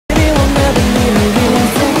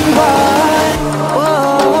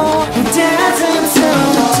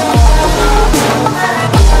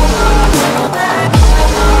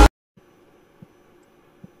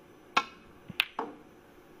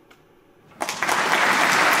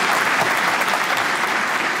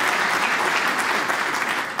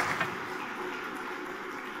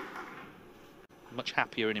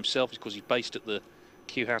happier in himself is because he's based at the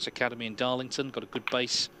Q House Academy in Darlington, got a good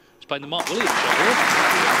base. He's playing the Mark Williams shot here.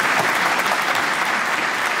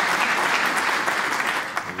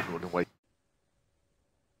 I wouldn't want to wait.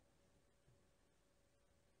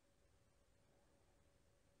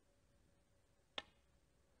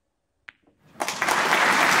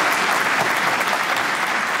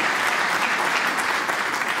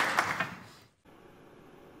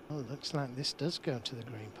 Oh, looks like this does go to the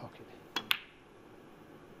green pocket.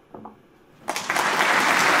 And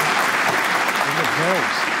it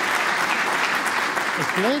goes. He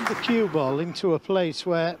played the cue ball into a place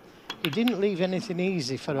where he didn't leave anything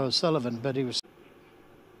easy for O'Sullivan, but he was...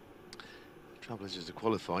 The trouble is, as a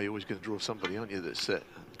qualifier, you're always going to draw somebody, aren't you, that's a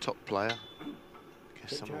top player. I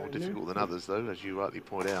guess some are more difficult than others, though, as you rightly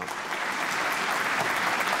point out.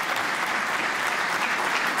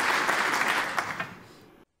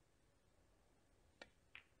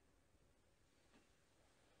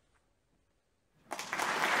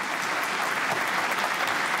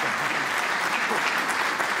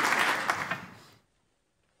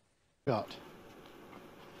 Got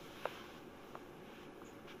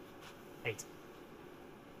 8.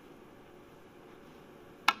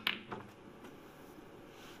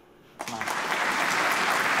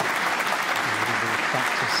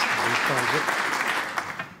 practice, as he calls it.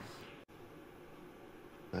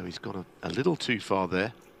 No, he's gone a little too far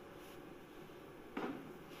there.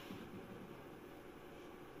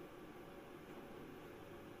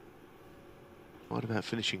 Right about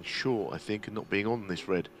finishing short, I think, and not being on this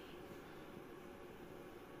red.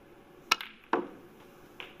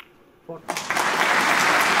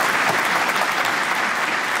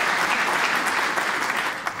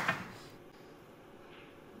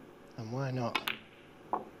 And why not?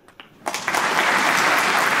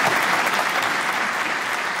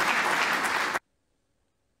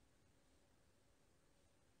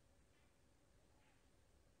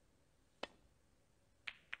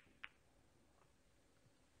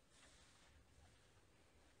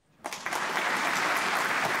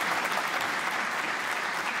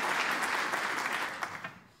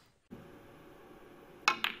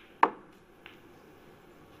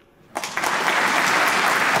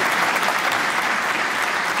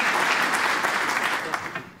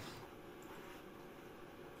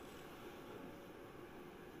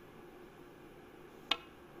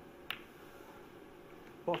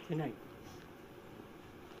 Forty-nine.